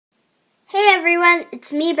everyone,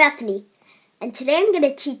 it's me, Bethany, and today I'm going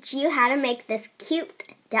to teach you how to make this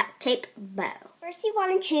cute duct tape bow. First, you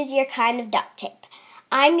want to choose your kind of duct tape.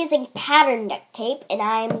 I'm using pattern duct tape, and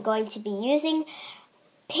I'm going to be using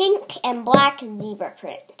pink and black zebra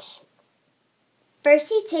print.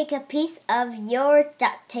 First, you take a piece of your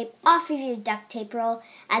duct tape off of your duct tape roll,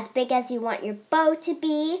 as big as you want your bow to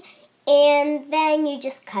be, and then you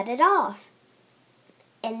just cut it off.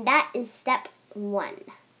 And that is step 1.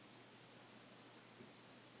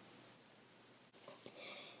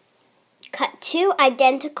 Cut 2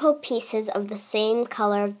 identical pieces of the same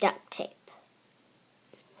color of duct tape.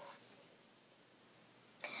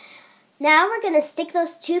 Now we're going to stick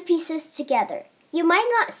those 2 pieces together. You might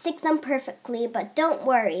not stick them perfectly, but don't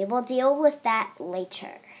worry, we'll deal with that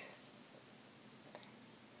later.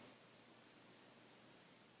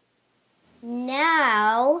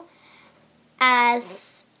 Now,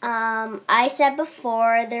 as I said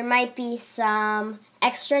before, there might be some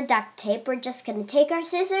extra duct tape. We're just going to take our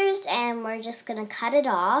scissors and we're just going to cut it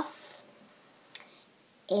off.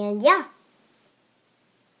 And yeah.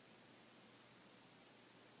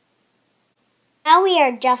 Now we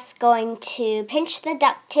are just going to pinch the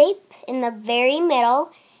duct tape in the very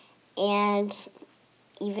middle and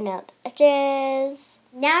even out the edges.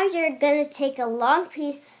 Now you're going to take a long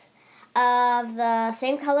piece of the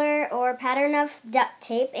same color or pattern of duct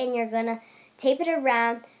tape and you're going to tape it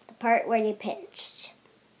around the part where you pinched.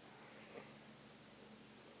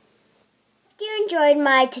 If you enjoyed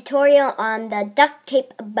my tutorial on the duct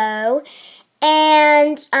tape bow,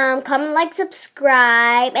 and comment, like,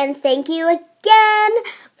 subscribe, and thank you again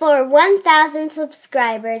for 1,000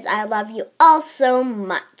 subscribers. I love you all so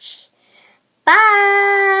much.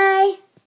 Bye!